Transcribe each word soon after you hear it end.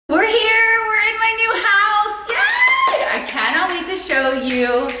We're here, we're in my new house, yay! I cannot wait to show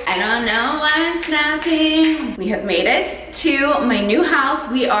you. I don't know why I'm snapping. We have made it to my new house.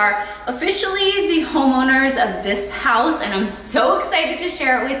 We are officially the homeowners of this house and I'm so excited to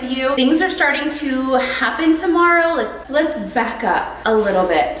share it with you. Things are starting to happen tomorrow. Like, let's back up a little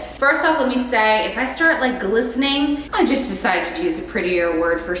bit. First off, let me say, if I start like glistening, I just decided to use a prettier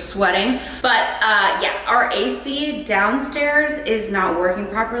word for sweating. But yeah, our AC downstairs is not working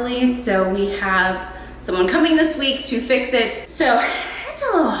properly. So we have someone coming this week to fix it. So it's a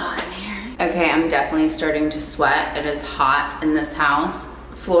little hot in here. Okay, I'm definitely starting to sweat. It is hot in this house.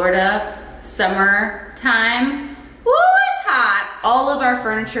 Florida, summertime. Woo, it's hot. All of our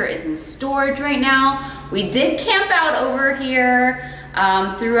furniture is in storage right now. We did camp out over here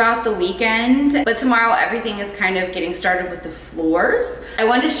throughout the weekend, but tomorrow everything is kind of getting started with the floors. I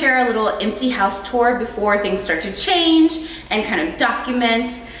wanted to share a little empty house tour before things start to change and kind of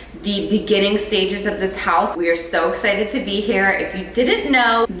document the beginning stages of this house. We are so excited to be here. If you didn't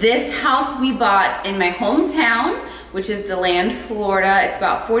know, this house we bought in my hometown, which is Deland, Florida. It's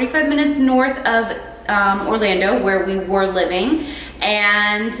about 45 minutes north of Orlando, where we were living.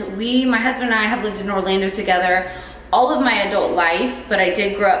 And my husband and I have lived in Orlando together all of my adult life, but I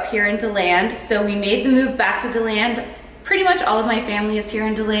did grow up here in Deland. So we made the move back to Deland. Pretty much all of my family is here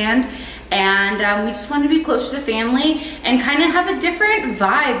in Deland. And we just wanted to be closer to family and kind of have a different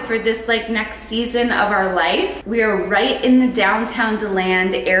vibe for this like next season of our life. We are right in the downtown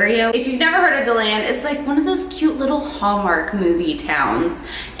Deland area. If you've never heard of Deland, it's like one of those cute little Hallmark movie towns.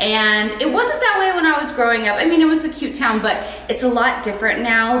 And it wasn't that way when I was growing up. I mean, it was a cute town, but it's a lot different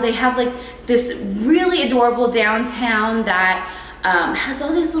now. They have like this really adorable downtown that has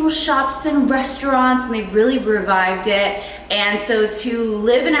all these little shops and restaurants, and they've really revived it. And so to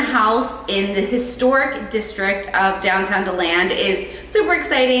live in a house in the historic district of downtown Deland is super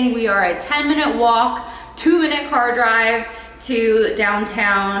exciting. We are a 10-minute walk, 2-minute car drive to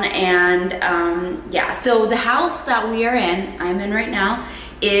downtown. And yeah, so the house that I'm in right now,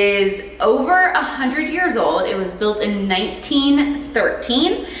 is over 100 years old. It was built in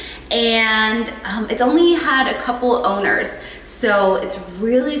 1913. And it's only had a couple owners. So it's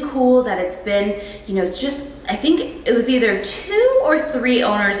really cool that it's been, you know, I think it was either 2 or 3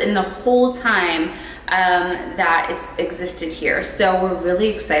 owners in the whole time that it's existed here. So we're really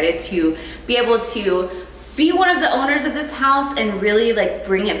excited to be able to be one of the owners of this house and really like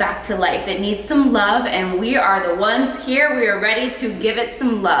bring it back to life. It needs some love and we are the ones here. We are ready to give it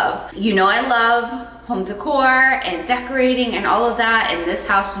some love. You know, I love home decor and decorating and all of that, and this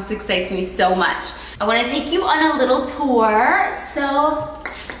house just excites me so much. I want to take you on a little tour, so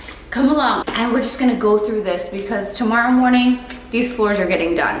come along. And we're just gonna go through this because tomorrow morning these floors are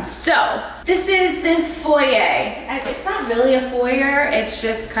getting done. So this is the foyer. It's not really a foyer, it's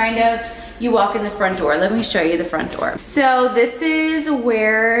just kind of, you walk in the front door. Let me show you the front door. So this is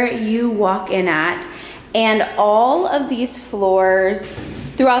where you walk in at, and all of these floors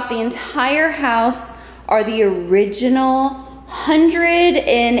throughout the entire house are the original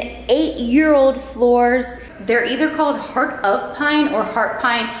 108-year-old floors. They're either called Heart of Pine or Heart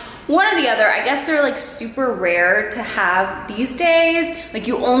Pine, one or the other. I guess they're like super rare to have these days. Like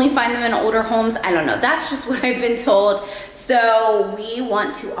you only find them in older homes. I don't know, that's just what I've been told. So we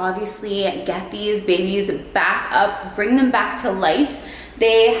want to obviously get these babies back up, bring them back to life.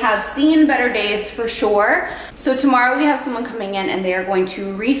 They have seen better days for sure. So tomorrow we have someone coming in and they are going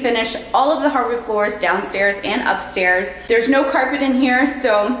to refinish all of the hardwood floors downstairs and upstairs. There's no carpet in here,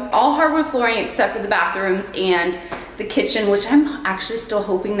 so all hardwood flooring except for the bathrooms and the kitchen, which I'm actually still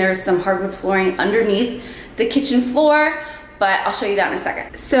hoping there's some hardwood flooring underneath the kitchen floor, but I'll show you that in a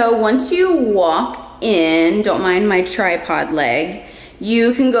second. So once you walk in, don't mind my tripod leg,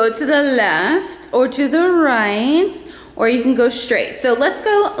 you can go to the left or to the right, or you can go straight. So let's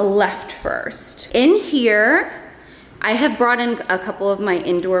go left first. In here, I have brought in a couple of my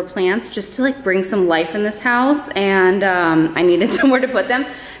indoor plants just to like bring some life in this house, and I needed somewhere to put them.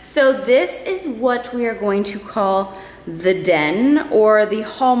 So this is what we are going to call the den, or the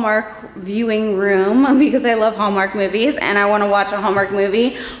Hallmark viewing room, because I love Hallmark movies and I want to watch a Hallmark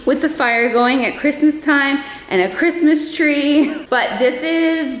movie with the fire going at Christmas time and a Christmas tree. But this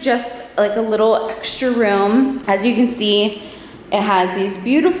is just like a little extra room. As you can see, it has these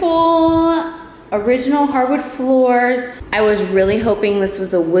beautiful original hardwood floors. I was really hoping this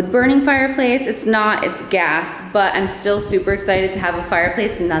was a wood burning fireplace. It's not, it's gas, but I'm still super excited to have a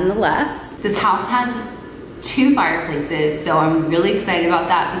fireplace nonetheless. This house has 2 fireplaces, so I'm really excited about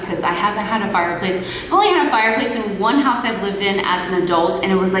that because I haven't had a fireplace. I've only had a fireplace in one house I've lived in as an adult,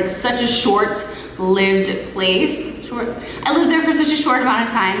 and it was like such a short-lived place. short. I lived there for such a short amount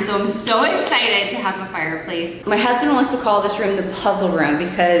of time, so I'm so excited to have a fireplace. My husband wants to call this room the puzzle room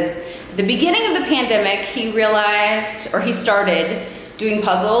because at the beginning of the pandemic, he realized, or he started doing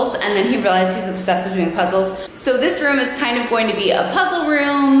puzzles, and then he realized he's obsessed with doing puzzles. So this room is kind of going to be a puzzle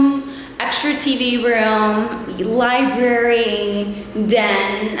room, extra TV room, library,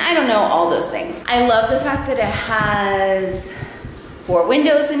 den, I don't know, all those things. I love the fact that it has 4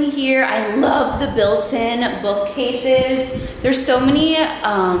 windows in here. I love the built-in bookcases. There's so many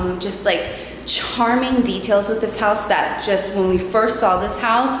just like charming details with this house that just when we first saw this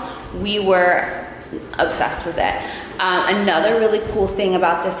house, we were obsessed with it. Another really cool thing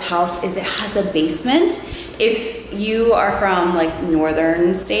about this house is it has a basement. If you are from like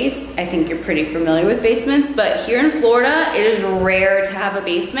northern states, I think you're pretty familiar with basements, but here in Florida, it is rare to have a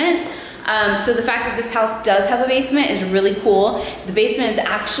basement. So the fact that this house does have a basement is really cool. The basement is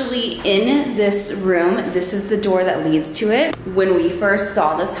actually in this room. This is the door that leads to it. When we first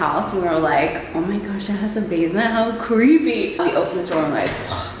saw this house, we were like, oh my gosh, it has a basement, how creepy. We opened this door and we're like,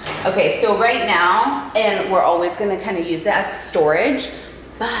 whoa. Okay, so right now, and we're always gonna kind of use that as storage,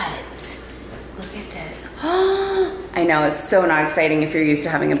 but look at this. I know, it's so not exciting if you're used to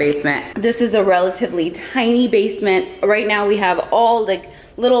having a basement. This is a relatively tiny basement. Right now we have all like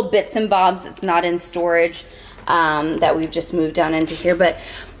little bits and bobs that's not in storage that we've just moved down into here, but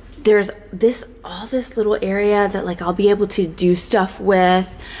there's all this little area that like I'll be able to do stuff with,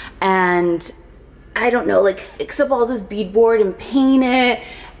 and I don't know, like fix up all this beadboard and paint it,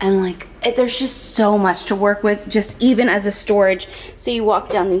 and like there's just so much to work with just even as a storage. So you walk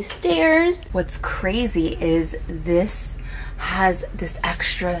down these stairs. What's crazy is this has this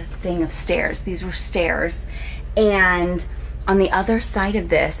extra thing of stairs. These were stairs, and on the other side of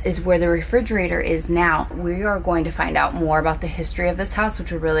this is where the refrigerator is now. We are going to find out more about the history of this house,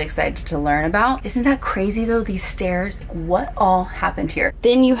 which we're really excited to learn about. Isn't that crazy though, these stairs? Like, what all happened here?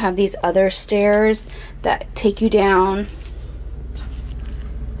 Then you have these other stairs that take you down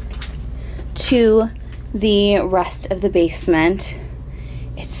to the rest of the basement.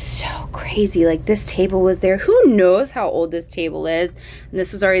 It's so crazy. Like, this table was there. Who knows how old this table is? And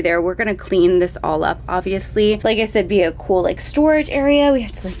this was already there. We're gonna clean this all up, obviously. Like I said, be a cool like storage area. We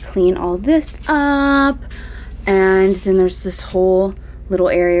have to like clean all this up. And then there's this whole little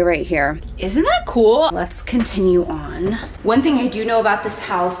area right here. Isn't that cool? Let's continue on. One thing I do know about this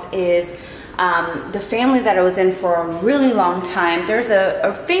house is the family that I was in for a really long time. There's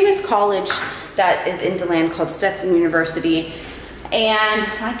a famous college that is in Deland called Stetson University. And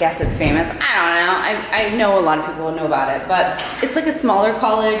I guess it's famous. I don't know. I know a lot of people know about it, but it's like a smaller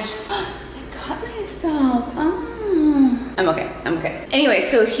college. I cut myself. Oh. I'm okay. I'm okay. Anyway,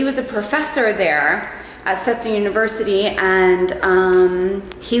 so he was a professor there at Stetson University, and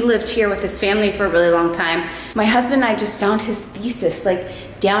he lived here with his family for a really long time. My husband and I just found his thesis like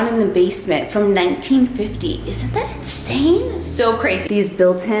down in the basement from 1950. Isn't that insane? So crazy. These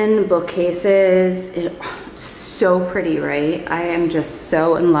built-in bookcases, so pretty, right? I am just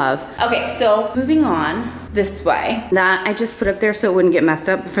so in love. Okay, so moving on this way. That I just put up there so it wouldn't get messed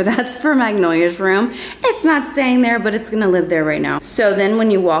up. That's for Magnolia's room. It's not staying there, but it's gonna live there right now. So then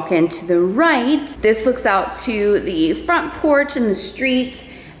when you walk into the right, this looks out to the front porch and the street,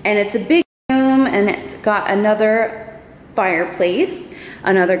 and it's a big room, and it's got another fireplace,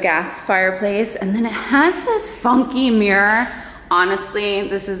 another gas fireplace, and then it has this funky mirror. Honestly,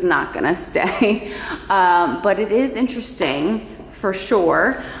 this is not gonna stay, but it is interesting for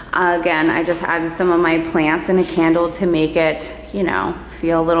sure. Again, I just added some of my plants and a candle to make it, you know,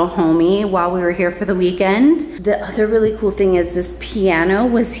 feel a little homey while we were here for the weekend. The other really cool thing is this piano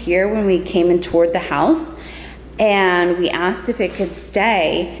was here when we came and toured the house, and we asked if it could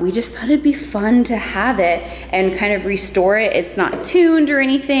stay. We just thought it'd be fun to have it and kind of restore it. It's not tuned or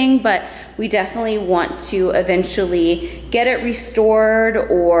anything, but we definitely want to eventually get it restored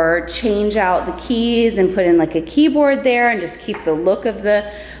or change out the keys and put in like a keyboard there and just keep the look of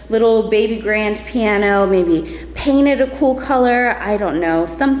the little baby grand piano, maybe paint it a cool color, I don't know,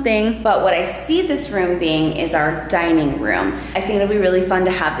 something. But what I see this room being is our dining room. I think it'll be really fun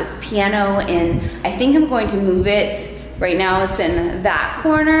to have this piano, and I think I'm going to move it. Right now it's in that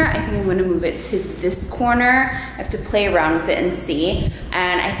corner. I think I'm gonna move it to this corner. I have to play around with it and see.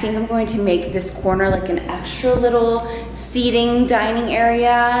 And I think I'm going to make this corner like an extra little seating dining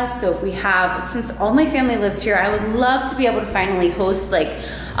area. So if we have, since all my family lives here, I would love to be able to finally host like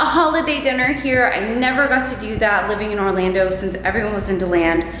a holiday dinner here. I never got to do that living in Orlando. Since everyone was in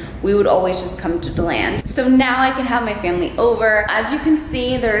Deland, we would always just come to Deland. So now I can have my family over. As you can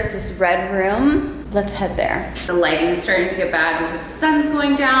see, there's this red room. Let's head there. The lighting is starting to get bad because the sun's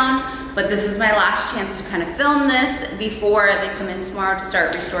going down, but this is my last chance to kind of film this before they come in tomorrow to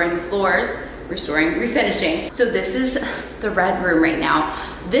start restoring the floors, refinishing. So this is the red room right now.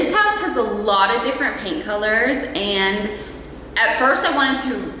 This house has a lot of different paint colors, and at first I wanted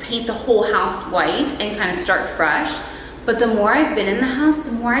to paint the whole house white and kind of start fresh, but the more I've been in the house,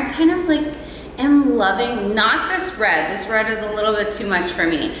 the more I kind of like am loving, not this red. This red is a little bit too much for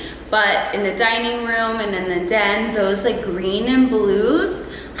me, but in the dining room and in the den, those like green and blues,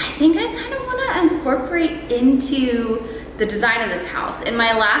 I think I kind of want to incorporate into the design of this house. In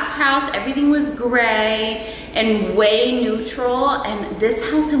my last house, everything was gray and way neutral, and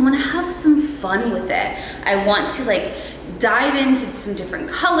this house, I want to have some fun with it. I want to like dive into some different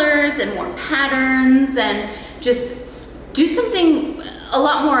colors and more patterns and just do something a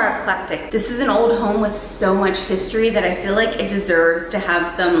lot more eclectic. This is an old home with so much history that I feel like it deserves to have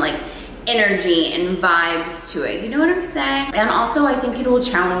some like energy and vibes to it, you know what I'm saying? And also I think it will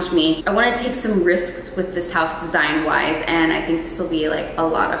challenge me. I want to take some risks with this house design wise, and I think this will be like a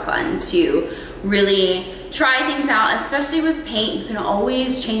lot of fun to really try things out, especially with paint. You can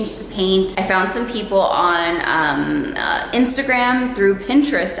always change the paint. I found some people on Instagram through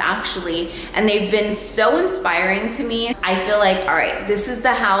Pinterest actually, and they've been so inspiring to me. I feel like, all right, this is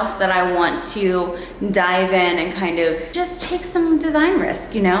the house that I want to dive in and kind of just take some design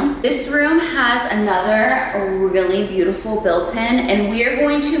risk, you know? This room has another really beautiful built-in, and we are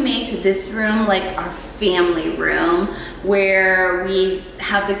going to make this room like our family room, where we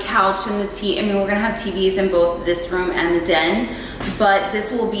have the couch and the TV. I mean, we're gonna have TVs in both this room and the den, but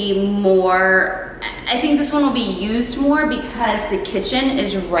this will be more, I think this one will be used more because the kitchen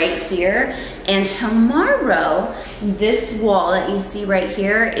is right here, and tomorrow, this wall that you see right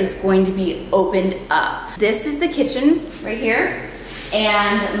here is going to be opened up. This is the kitchen right here,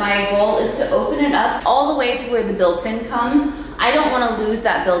 and my goal is to open it up all the way to where the built-in comes. I don't wanna lose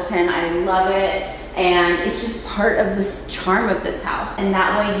that built-in, I love it. And it's just part of this charm of this house. And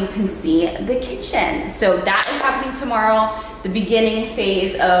that way you can see the kitchen. So that is happening tomorrow, the beginning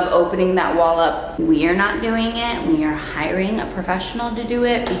phase of opening that wall up. We are not doing it. We are hiring a professional to do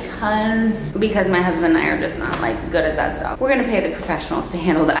it because my husband and I are just not like good at that stuff. We're gonna pay the professionals to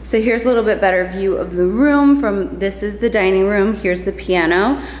handle that. So here's a little bit better view of the room from, this is the dining room, here's the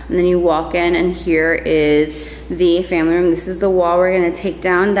piano, and then you walk in and here is the family room. This is the wall we're gonna take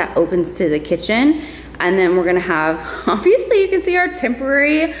down that opens to the kitchen. And then we're gonna have, obviously you can see our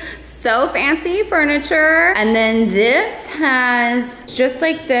temporary, so fancy furniture. And then this has, just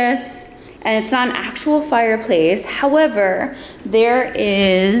like this, and it's not an actual fireplace. However, there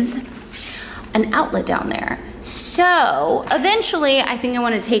is an outlet down there. So eventually I think I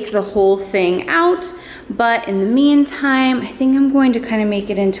wanna take the whole thing out, but in the meantime, I think I'm going to kind of make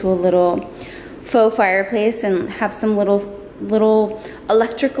it into a little faux fireplace and have some little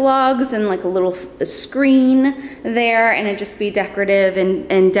electric logs and like a little screen there, and it just be decorative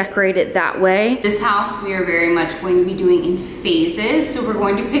and decorate it that way. This house we are very much going to be doing in phases, so we're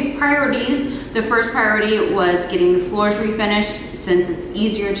going to pick priorities. The first priority was getting the floors refinished, since it's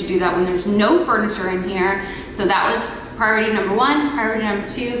easier to do that when there's no furniture in here. So that was priority number one. Priority number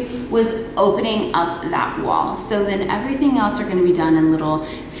two was opening up that wall. So then everything else are gonna be done in little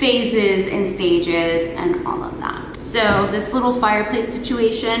phases and stages and all of that. So this little fireplace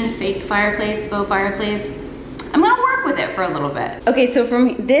situation, fake fireplace, faux fireplace, I'm gonna work with it for a little bit. Okay, so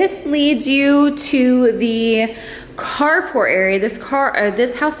from this leads you to the carport area.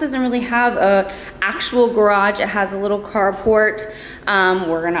 This house doesn't really have a actual garage. It has a little carport.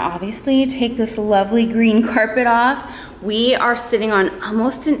 We're gonna obviously take this lovely green carpet off. We are sitting on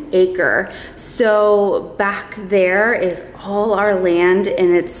almost an acre. So back there is all our land,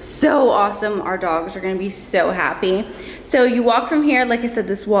 and it's so awesome. Our dogs are gonna be so happy. So you walk from here, like I said,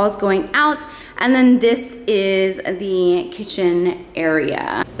 this wall is going out, and then this is the kitchen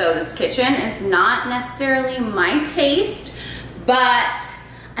area. So this kitchen is not necessarily my taste, but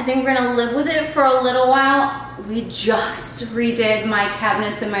I think we're gonna live with it for a little while. We just redid my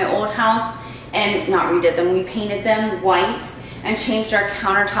cabinets in my old house, and not redid them, we painted them white and changed our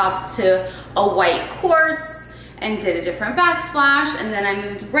countertops to a white quartz and did a different backsplash, and then I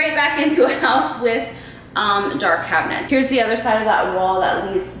moved right back into a house with dark cabinets. Here's the other side of that wall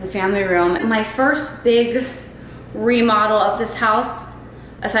that leads to the family room. My first big remodel of this house,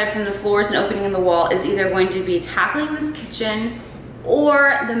 aside from the floors and opening in the wall, is either going to be tackling this kitchen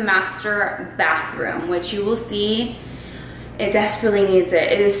or the master bathroom, which you will see it desperately needs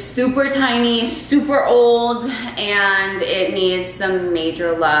it. It is super tiny, super old, and it needs some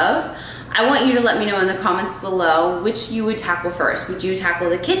major love. I want you to let me know in the comments below which you would tackle first. Would you tackle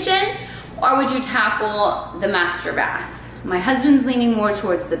the kitchen or would you tackle the master bath? My husband's leaning more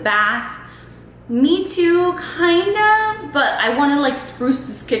towards the bath. Me too, kind of, but I want to like spruce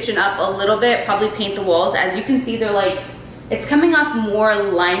this kitchen up a little bit, probably paint the walls. As you can see, they're like, it's coming off more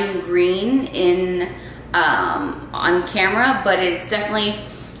lime green in on camera, but it's definitely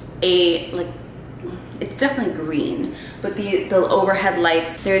it's definitely green. But the overhead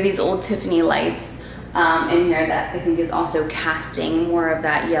lights, there are these old Tiffany lights in here that I think is also casting more of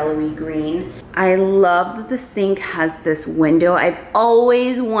that yellowy green. I love that the sink has this window. I've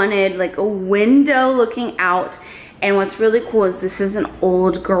always wanted like a window looking out. And what's really cool is this is an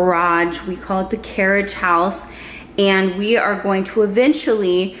old garage. We call it the carriage house. And we are going to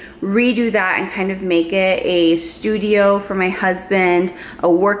eventually redo that and kind of make it a studio for my husband, a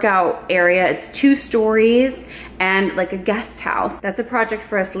workout area. It's 2 stories and like a guest house. That's a project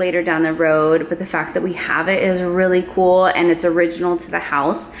for us later down the road, but the fact that we have it is really cool and it's original to the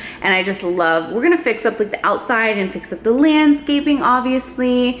house. And I just love, we're gonna fix up like the outside and fix up the landscaping,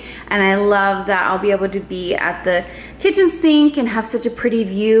 obviously. And I love that I'll be able to be at the kitchen sink and have such a pretty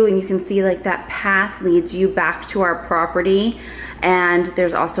view, and you can see like that path leads you back to our property. And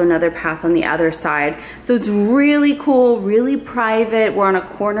there's also another path on the other side. So it's really cool, really private. We're on a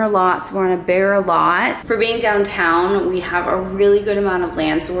corner lot, so we're on a bare lot. For being downtown, we have a really good amount of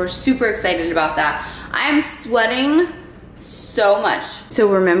land, so we're super excited about that. I am sweating so much.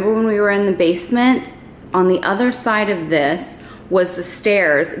 So remember when we were in the basement? On the other side of this was the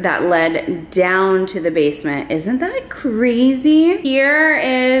stairs that led down to the basement. Isn't that crazy? Here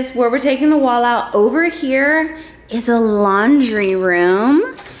is where we're taking the wall out. Over here is a laundry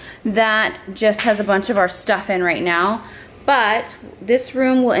room that just has a bunch of our stuff in right now. But this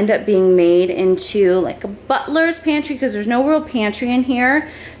room will end up being made into like a butler's pantry because there's no real pantry in here.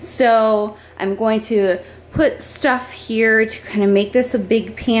 So I'm going to put stuff here to kind of make this a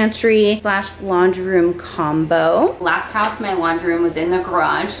big pantry slash laundry room combo. Last house, my laundry room was in the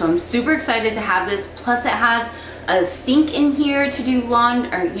garage, so I'm super excited to have this. Plus it has a sink in here to do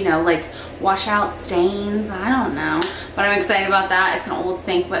laundry, or you know, like wash out stains, I don't know. But I'm excited about that. It's an old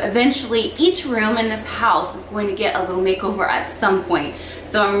sink, but eventually each room in this house is going to get a little makeover at some point.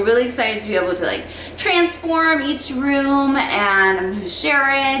 So I'm really excited to be able to like transform each room, and I'm gonna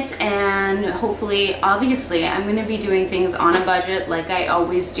share it, and hopefully, obviously, I'm gonna be doing things on a budget like I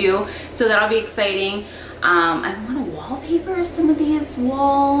always do. So that'll be exciting. I want to wallpaper some of these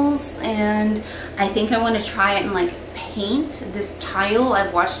walls, and I think I want to try it and like paint this tile.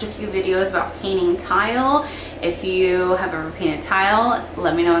 I've watched a few videos about painting tile. If you have ever painted tile,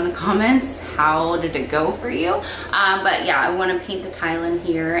 let me know in the comments, how did it go for you? But yeah, I want to paint the tile in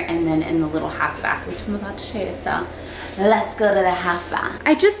here and then in the little half bath, which I'm about to show you. So let's go to the half bath.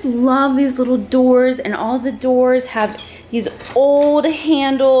 I just love these little doors, and all the doors have these old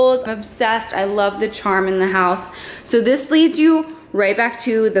handles. I'm obsessed. I love the charm in the house. So this leads you right back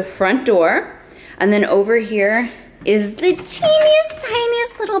to the front door. And then over here is the teeniest,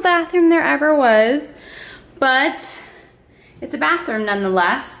 tiniest little bathroom there ever was. But it's a bathroom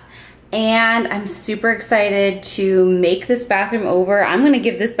nonetheless. And I'm super excited to make this bathroom over. I'm gonna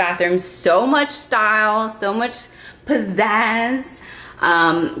give this bathroom so much style, so much pizzazz.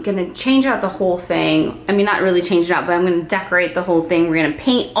 Gonna change out the whole thing. I mean, not really change it out, but I'm gonna decorate the whole thing. We're gonna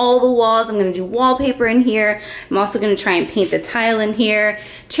paint all the walls. I'm gonna do wallpaper in here. I'm also gonna try and paint the tile in here,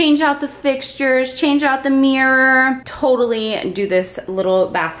 change out the fixtures, change out the mirror, totally do this little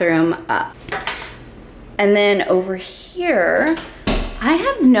bathroom up. And then over here, I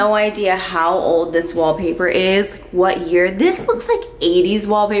have no idea how old this wallpaper is, like what year. This looks like 80s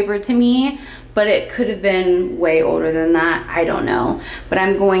wallpaper to me, but it could have been way older than that. I don't know. But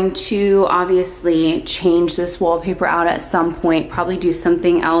I'm going to obviously change this wallpaper out at some point, probably do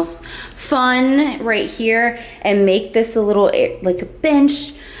something else fun right here and make this a little, like a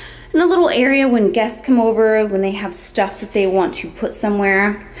bench and a little area when guests come over, when they have stuff that they want to put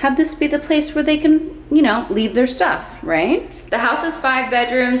somewhere, have this be the place where they can, you know, leave their stuff, right? The house is 5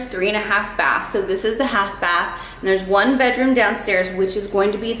 bedrooms, 3.5 baths. So this is the half bath. And there's 1 bedroom downstairs, which is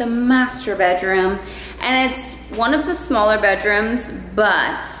going to be the master bedroom. And it's one of the smaller bedrooms,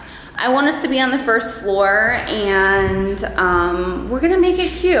 but I want us to be on the first floor, and we're gonna make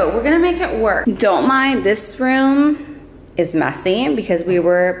it cute. We're gonna make it work. Don't mind, this room is messy because we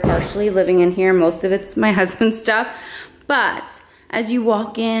were partially living in here. Most of it's my husband's stuff. But as you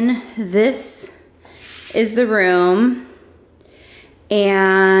walk in, this is the room,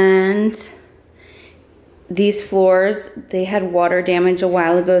 and these floors, they had water damage a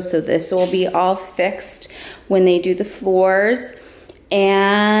while ago, so this will be all fixed when they do the floors.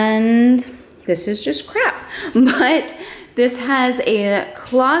 And this is just crap, but This has a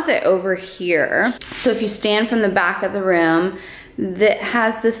closet over here. So if you stand from the back of the room, that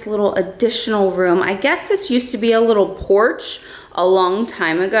has this little additional room. I guess this used to be a little porch a long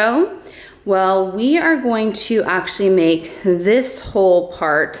time ago. Well, we are going to actually make this whole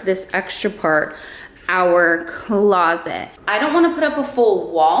part, this extra part, our closet. I don't want to put up a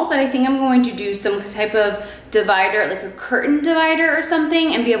full wall, but I think I'm going to do some type of divider, like a curtain divider or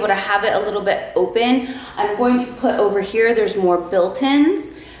something, and be able to have it a little bit open. I'm going to put over here, there's more built-ins,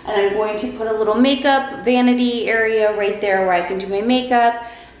 and I'm going to put a little makeup vanity area right there where I can do my makeup,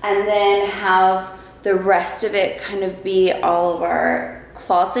 and then have the rest of it kind of be all of our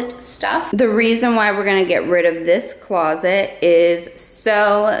closet stuff. The reason why we're gonna get rid of this closet is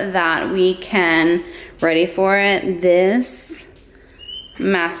so that we can, ready for it, this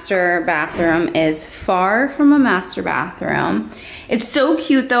master bathroom is far from a master bathroom. It's so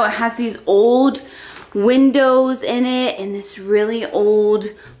cute though. It has these old windows in it and this really old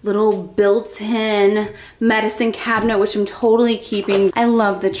little built-in medicine cabinet, which I'm totally keeping. I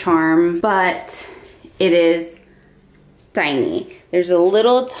love the charm, but it is tiny. There's a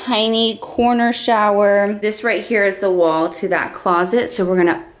little tiny corner shower. This right here is the wall to that closet. So we're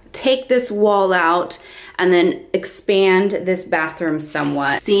gonna take this wall out and then expand this bathroom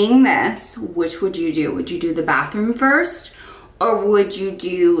somewhat. Seeing this, which would you do? Would you do the bathroom first or would you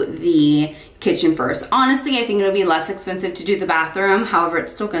do the kitchen first? Honestly, I think it'll be less expensive to do the bathroom. However,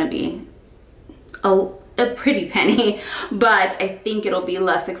 it's still gonna be a pretty penny, but I think it'll be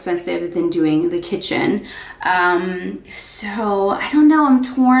less expensive than doing the kitchen. So I don't know, I'm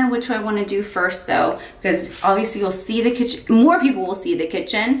torn which I want to do first though, because obviously you'll see the kitchen, more people will see the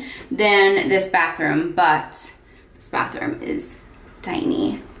kitchen than this bathroom, but this bathroom is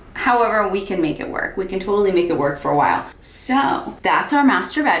tiny. However, we can make it work. We can totally make it work for a while. So that's our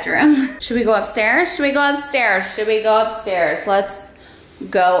master bedroom. Should we go upstairs? Should we go upstairs? Should we go upstairs? Let's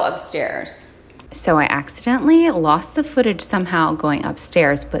go upstairs. So I accidentally lost the footage somehow going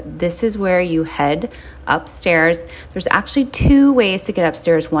upstairs, but this is where you head upstairs. There's actually two ways to get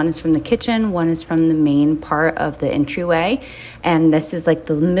upstairs. One is from the kitchen, one is from the main part of the entryway. And this is like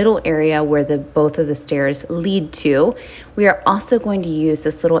the middle area where both of the stairs lead to. We are also going to use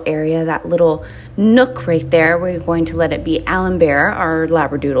this little area, that little nook right there. We're going to let it be Allen Bear, our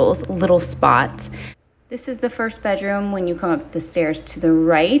Labradoodle's little spot. This is the first bedroom when you come up the stairs to the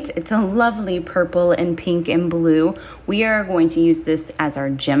right. It's a lovely purple and pink and blue. We are going to use this as our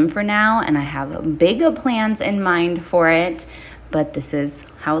gym for now, and I have big plans in mind for it, but this is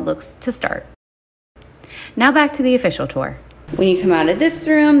how it looks to start. Now back to the official tour. When you come out of this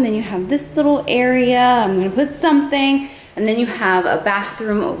room, then you have this little area. I'm gonna put something, and then you have a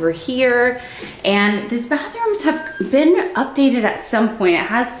bathroom over here. And these bathrooms have been updated at some point. It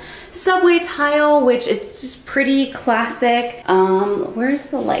has subway tile, which is just pretty classic. Where's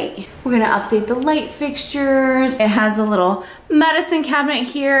the light? We're gonna update the light fixtures. It has a little medicine cabinet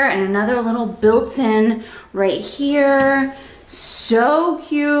here and another little built-in right here. So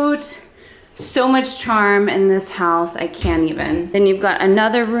cute. So much charm in this house, I can't even. Then you've got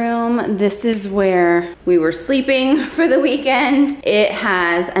another room. This is where we were sleeping for the weekend. It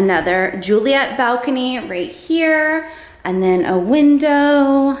has another Juliet balcony right here, and then a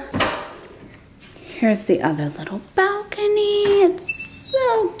window. Here's the other little balcony. It's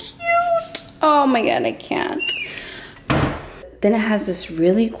so cute. Oh my God, I can't. Then it has this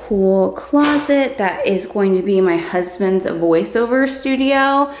really cool closet that is going to be my husband's voiceover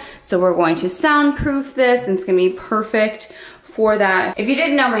studio. So we're going to soundproof this, and it's gonna be perfect for that. If you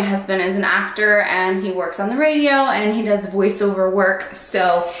didn't know, my husband is an actor and he works on the radio and he does voiceover work.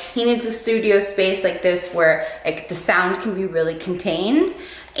 So he needs a studio space like this where like the sound can be really contained.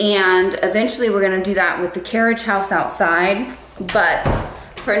 And eventually we're gonna do that with the carriage house outside. But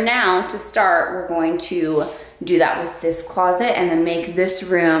for now, to start, we're going to do that with this closet and then make this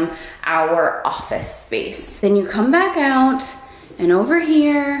room our office space. Then you come back out, and over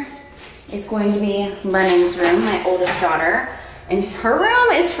here is going to be Lennon's room, my oldest daughter. And her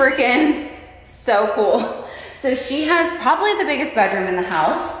room is freaking so cool. So she has probably the biggest bedroom in the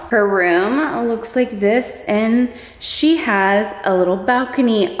house. Her room looks like this, and she has a little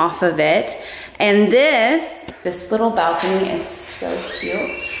balcony off of it. And this little balcony is so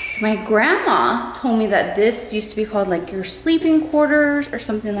cute. So my grandma told me that this used to be called like your sleeping quarters or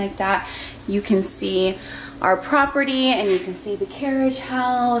something like that. You can see our property, and you can see the carriage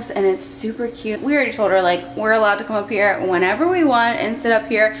house, and it's super cute. We already told her like we're allowed to come up here whenever we want and sit up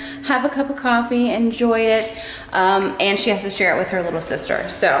here, have a cup of coffee, enjoy it, and she has to share it with her little sister.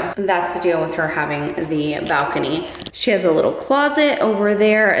 So that's the deal with her having the balcony. She has a little closet over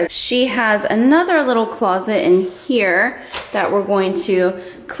there. She has another little closet in here that we're going to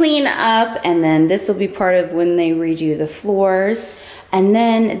clean up, and then this will be part of when they redo the floors. And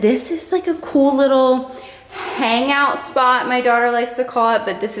then this is like a cool little hangout spot, my daughter likes to call it,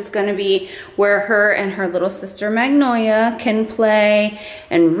 but this is going to be where her and her little sister Magnolia can play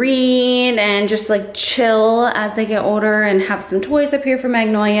and read and just like chill as they get older, and have some toys up here for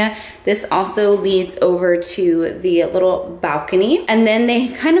Magnolia. This also leads over to the little balcony, and then they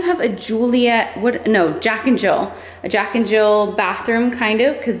kind of have a Jack and Jill bathroom kind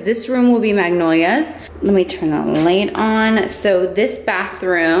of, because this room will be Magnolia's. Let me turn the light on. So this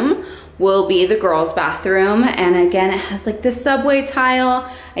bathroom will be the girls' bathroom, and again it has like the subway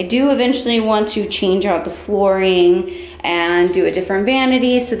tile. I do eventually want to change out the flooring and do a different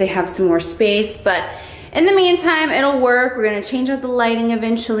vanity so they have some more space, but in the meantime it'll work. We're gonna change out the lighting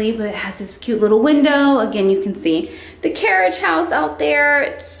eventually, but it has this cute little window. Again, you can see the carriage house out there.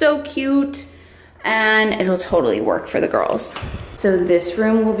 It's so cute, and it'll totally work for the girls. So this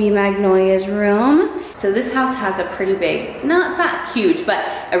room will be Magnolia's room. So this house has a pretty big, no, it's not huge, but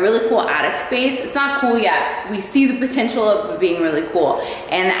a really cool attic space. It's not cool yet. We see the potential of it being really cool.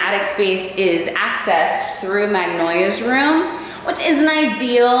 And the attic space is accessed through Magnolia's room, which isn't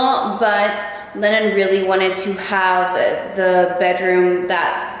ideal, but Lennon really wanted to have the bedroom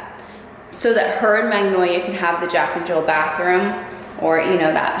so that her and Magnolia can have the Jack and Jill bathroom, or you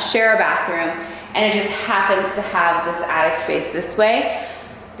know, that share a bathroom. And it just happens to have this attic space this way.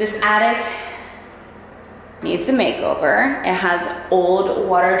 This attic needs a makeover. It has old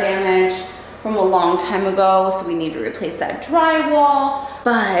water damage from a long time ago, so we need to replace that drywall,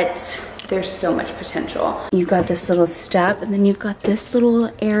 but there's so much potential. You've got this little step, and then you've got this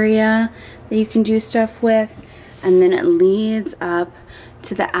little area that you can do stuff with, and then it leads up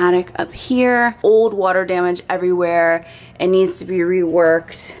to the attic up here. Old water damage everywhere. It needs to be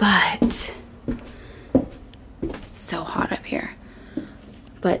reworked, but so hot up here.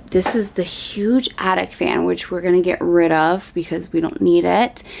 But this is the huge attic fan, which we're gonna get rid of because we don't need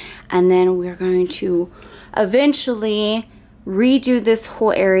it. And then we're going to eventually redo this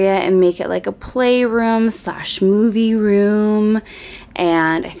whole area and make it like a playroom / movie room.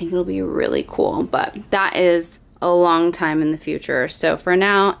 And I think it'll be really cool, but that is a long time in the future. So for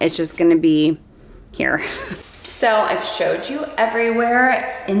now, it's just gonna be here. So I've showed you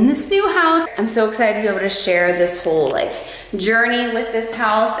everywhere in this new house. I'm so excited to be able to share this whole like journey with this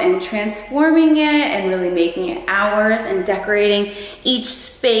house and transforming it and really making it ours and decorating each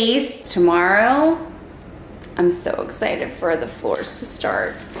space. Tomorrow, I'm so excited for the floors to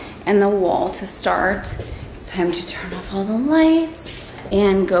start and the wall to start. It's time to turn off all the lights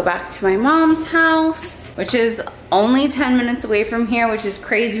and go back to my mom's house, which is only 10 minutes away from here, which is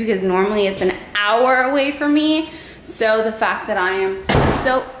crazy because normally it's an hour away from me. So the fact that I am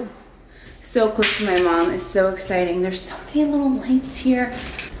so close to my mom is so exciting. There's so many little lights here.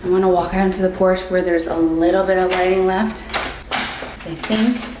 I'm gonna walk out into the porch where there's a little bit of lighting left.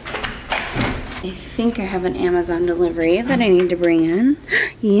 I think I have an Amazon delivery that I need to bring in.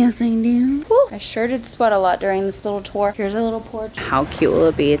 Yes, I do. Woo. I sure did sweat a lot during this little tour. Here's a little porch. How cute will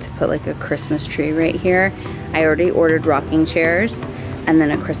it be to put like a Christmas tree right here? I already ordered rocking chairs and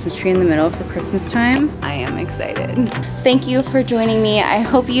then a Christmas tree in the middle for Christmas time. I am excited. Thank you for joining me. I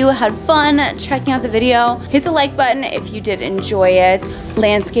hope you had fun checking out the video. Hit the like button if you did enjoy it.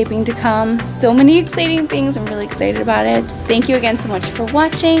 Landscaping to come. So many exciting things. I'm really excited about it. Thank you again so much for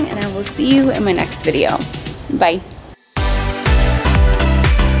watching, and I will see you in my next video. Bye.